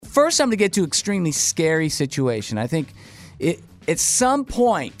first I'm going to get to extremely scary situation. I think at some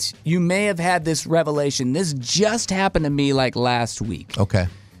point you may have had this revelation. This just happened to me like last week. Okay.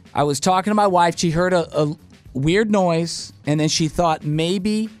 I was talking to my wife. She heard a weird noise, and then she thought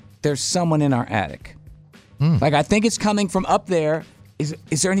maybe there's someone in our attic. Like, I think it's coming from up there. Is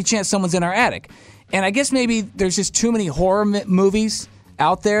there any chance someone's in our attic? And I guess maybe there's just too many horror movies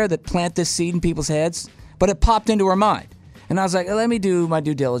out there that plant this seed in people's heads. But it popped into her mind. And I was like, let me do my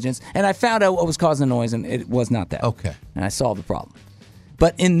due diligence. And I found out what was causing the noise, and it was not that. Okay. And I solved the problem.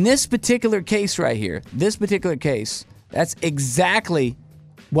 But in this particular case right here, that's exactly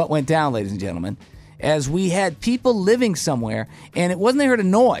what went down, ladies and gentlemen, as we had people living somewhere, and it wasn't they heard a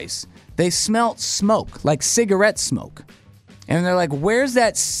noise. They smelt smoke, like cigarette smoke. And they're like, where's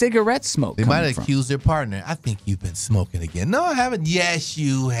that cigarette smoke They coming might from? accuse their partner. I think you've been smoking again. No, I haven't. Yes,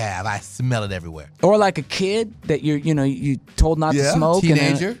 you have. I smell it everywhere. Or like a kid that you told not to smoke.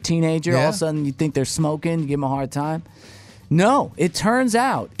 Teenager. And a teenager, all of a sudden you think they're smoking, you give them a hard time. No, it turns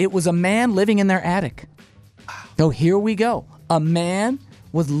out it was a man living in their attic. So here we go. A man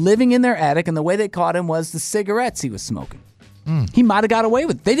was living in their attic, and the way they caught him was the cigarettes he was smoking. He might have got away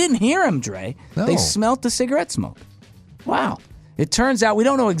with it. They didn't hear him, Dre. No. They smelt the cigarette smoke. Wow. It turns out we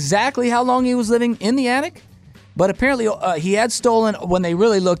don't know exactly how long he was living in the attic, but apparently he had stolen, when they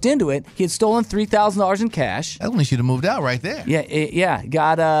really looked into it, he had stolen $3,000 in cash. That one should have moved out right there. Yeah.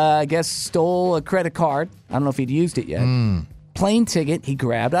 Got, I guess, stole a credit card. I don't know if he'd used it yet. Plane ticket he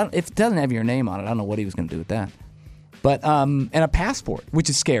grabbed. If it doesn't have your name on it, I don't know what he was going to do with that. But and a passport, which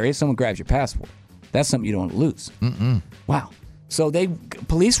is scary if someone grabs your passport. That's something you don't want to lose. Wow. So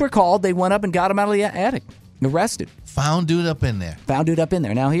police were called. They went up and got him out of the attic. Arrested. Found dude up in there.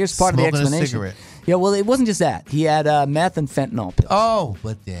 Now, here's part Smoking of the explanation. a cigarette. Yeah, well, it wasn't just that. He had meth and fentanyl pills. Oh,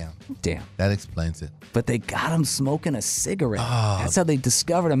 but damn. Damn. That explains it. But they got him smoking a cigarette. That's how they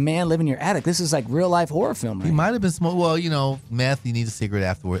discovered a man living in your attic. This is like real-life horror film. Right? He might have been smoking. Well, meth, you need a cigarette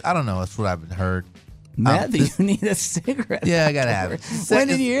afterwards. I don't know. That's what I've heard. Meth? You need a cigarette? Yeah, I got to have it. When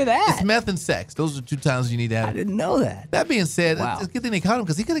did you hear that? It's meth and sex. Those are 2 times you need to have it. I didn't know that. That being said, Wow. it's a good thing they caught him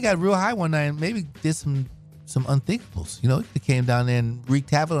because he could have got real high one night and maybe did some unthinkables. He came down there and wreaked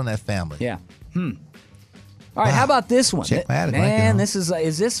havoc on that family. Yeah. All right, how about this one? Check my attic. Man, this is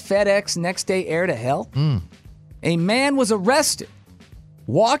this FedEx next day air to hell? A man was arrested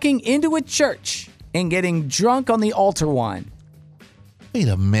walking into a church and getting drunk on the altar wine. Wait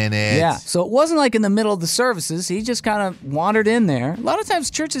a minute. Yeah, so it wasn't like in the middle of the services. He just kind of wandered in there. A lot of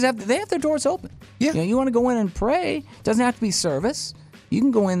times churches have their doors open. Yeah. You want to go in and pray. It doesn't have to be service. You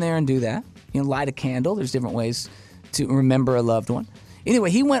can go in there and do that. Light a candle. There's different ways to remember a loved one.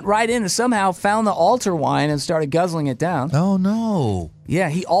 Anyway, he went right in and somehow found the altar wine and started guzzling it down. Oh, no. Yeah,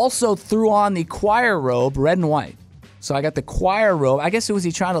 he also threw on the choir robe, red and white. So I got the choir robe. I guess was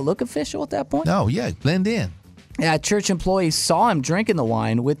he trying to look official at that point? No, yeah, blend in. Yeah, church employees saw him drinking the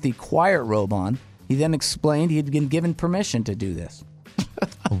wine with the choir robe on. He then explained he had been given permission to do this.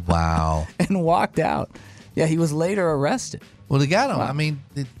 Wow. And walked out. Yeah, he was later arrested. Well, they got him. Wow. I mean...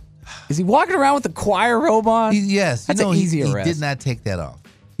 Is he walking around with the choir robe on? Yes. That's an easy he arrest. did not take that off.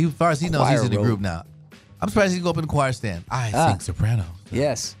 As far as he knows, he's in the group now. I'm surprised he can go up in the choir stand. I sing soprano.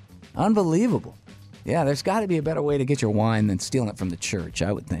 Yes. Unbelievable. Yeah, there's got to be a better way to get your wine than stealing it from the church,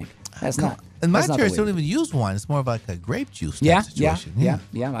 I would think. That's not. And my that's not the church way don't to even use wine. It's more of like a grape juice type Yeah, situation.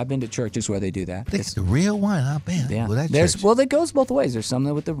 yeah. I've been to churches where they do that. It's the real wine. Oh, man. Yeah. Well, that There's church. well, it goes both ways. There's some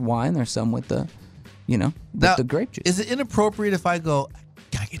with the wine. There's some with the, with the grape juice. Is it inappropriate if I go,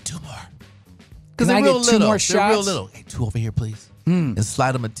 can I get 2 more? Because Can I they're real get 2 little. more They're real shots? little. Hey, 2 over here, please. And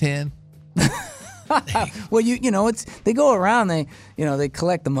slide them a 10. Well, it's they go around. They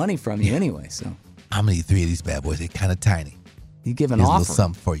collect the money from you anyway. So I'm going to eat 3 of these bad boys. They're kind of tiny. you give an Here's a offer. little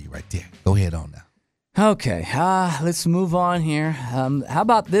something for you right there. Go ahead on now. Okay, let's move on here. How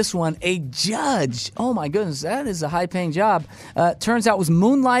about this one? A judge. Oh my goodness, that is a high-paying job. Turns out was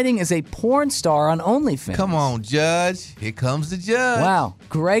moonlighting as a porn star on OnlyFans. Come on, Judge. Here comes the judge. Wow,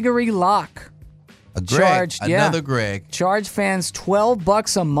 Gregory Locke. A Greg. Charged, Another Greg. Charged fans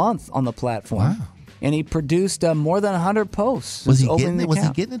 $12 a month on the platform. Wow. And he produced more than 100 posts. Was since he opening getting it? the Was he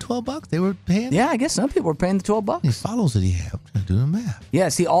account. getting the $12? They were paying? Yeah, I guess some people were paying the $12. How many follows did he have? I'm trying to do the math.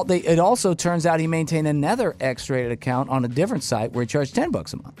 Yes, it also turns out he maintained another X-rated account on a different site where he charged $10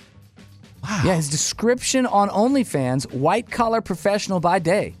 a month. Wow. Yeah, his description on OnlyFans: white-collar professional by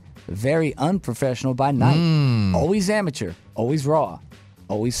day, very unprofessional by night. Always amateur, always raw,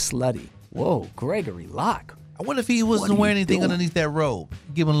 always slutty. Whoa, Gregory Locke. I wonder if he What wasn't are wearing you anything doing? underneath that robe.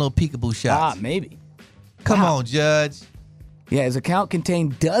 Give him a little peekaboo shot. Maybe. Come Wow. on, Judge. Yeah, his account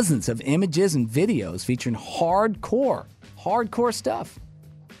contained dozens of images and videos featuring hardcore stuff.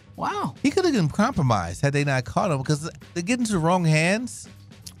 Wow. He could have been compromised had they not caught him, because they get into the wrong hands.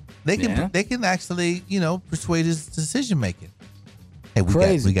 They can actually, persuade his decision making. Hey,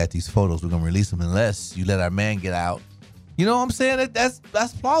 we got these photos. We're gonna release them unless you let our man get out. You know what I'm saying?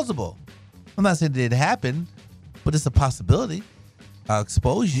 That's plausible. I'm not saying that it happened, but it's a possibility. I'll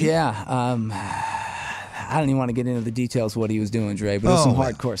expose you. Yeah. I don't even want to get into the details of what he was doing, Dre, but it was some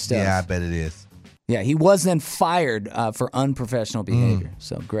hardcore stuff. Yeah, I bet it is. Yeah, he was then fired for unprofessional behavior.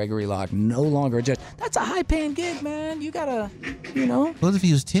 So Gregory Locke no longer a judge. That's a high-paying gig, man. You gotta, What if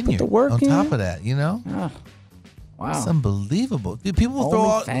he was tenured on top of that? Wow, it's unbelievable. People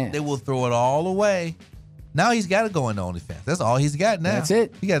will throw it all away. Now he's got to go into OnlyFans. That's all he's got now. That's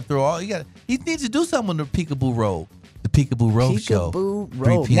it. He got to throw all. He needs to do something with the Peekaboo Robe. The Peekaboo Robe show. Peekaboo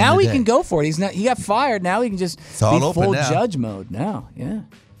Robe. Now he can go for it. He got fired. Now he can just be full judge mode now. Yeah.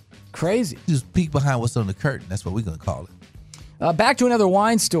 Crazy. Just peek behind what's on the curtain. That's what we're going to call it. Back to another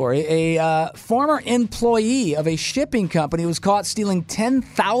wine story. A former employee of a shipping company was caught stealing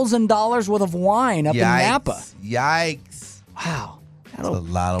 $10,000 worth of wine up in Napa. Yikes. Wow. That's a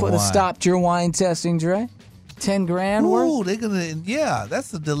lot of wine. Put a stop to your wine testing, Dre. $10,000 worth? Ooh, they're going to,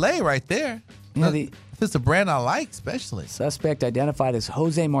 that's a delay right there. If it's a brand I like, especially. Suspect identified as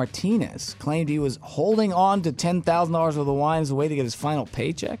Jose Martinez claimed he was holding on to $10,000 worth of wine as a way to get his final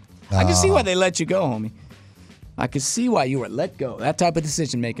paycheck. I can see why they let you go, homie. I can see why you were let go. That type of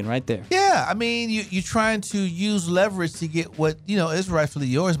decision-making right there. Yeah, I mean, you're trying to use leverage to get what, is rightfully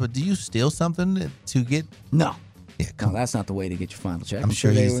yours, but do you steal something to get? No. Yeah, no, that's not the way to get your final check. I'm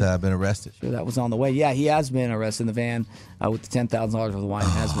sure he's been arrested. Sure, that was on the way. Yeah, he has been arrested. The van with the $10,000 worth of wine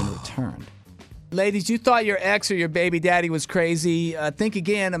has been returned. Ladies, you thought your ex or your baby daddy was crazy. Think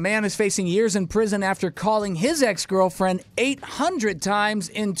again. A man is facing years in prison after calling his ex-girlfriend 800 times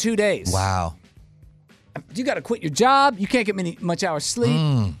in 2 days. Wow. You got to quit your job. You can't get much hours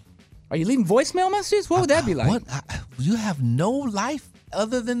sleep. Are you leaving voicemail messages? What would that be like? What? You have no life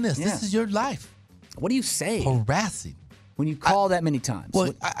other than this. Yeah. This is your life. What do you say? Harassing. When you call that many times.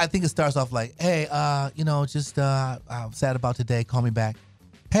 Well, I think it starts off like, hey, I'm sad about today. Call me back.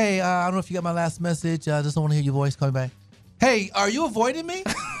 Hey, I don't know if you got my last message. I just don't want to hear your voice. Call me back. Hey, are you avoiding me?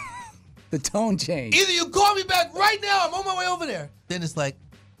 The tone change. Either you call me back right now. I'm on my way over there. Then it's like,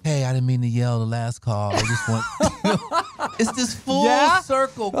 hey, I didn't mean to yell the last call. I just want... It's this full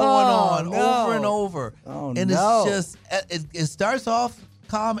circle going on over and over. And it's just, it starts off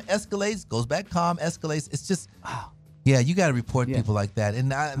calm, escalates, goes back calm, escalates. It's just... Yeah, you got to report people like that,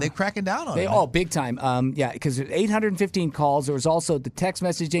 and they're cracking down on it. Oh, big time. Because 815 calls. There was also the text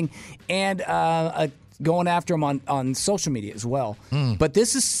messaging and going after him on social media as well. But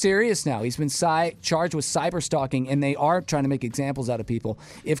this is serious now. He's been charged with cyber stalking, and they are trying to make examples out of people.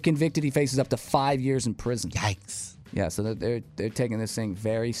 If convicted, he faces up to 5 years in prison. Yikes. Yeah, so they're taking this thing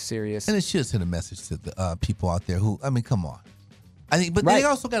very serious. And it should send a message to the people out there who, come on. I think, but they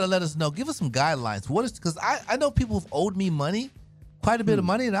also got to let us know. Give us some guidelines. Because I know people who've owed me money, quite a bit of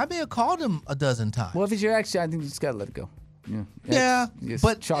money, and I may have called them a dozen times. Well, if it's your ex, I think you just got to let it go. Yeah,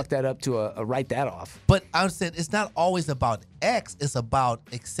 but chalk that up to a write that off. But I said it's not always about ex. It's about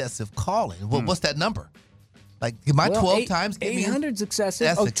excessive calling. Well, what's that number? Like, my 12 times? 800's excessive.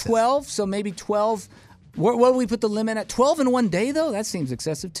 That's excessive. 12, so maybe 12. What do we put the limit at? 12 in one day, though? That seems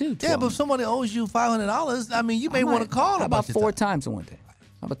excessive, too. 12. Yeah, but if somebody owes you $500, you may want to call them. How about 4 times in one day?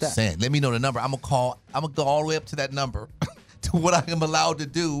 How about that? Saying, let me know the number. I'm going to call. I'm going to go all the way up to that number to what I am allowed to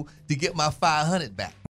do to get my $500 back.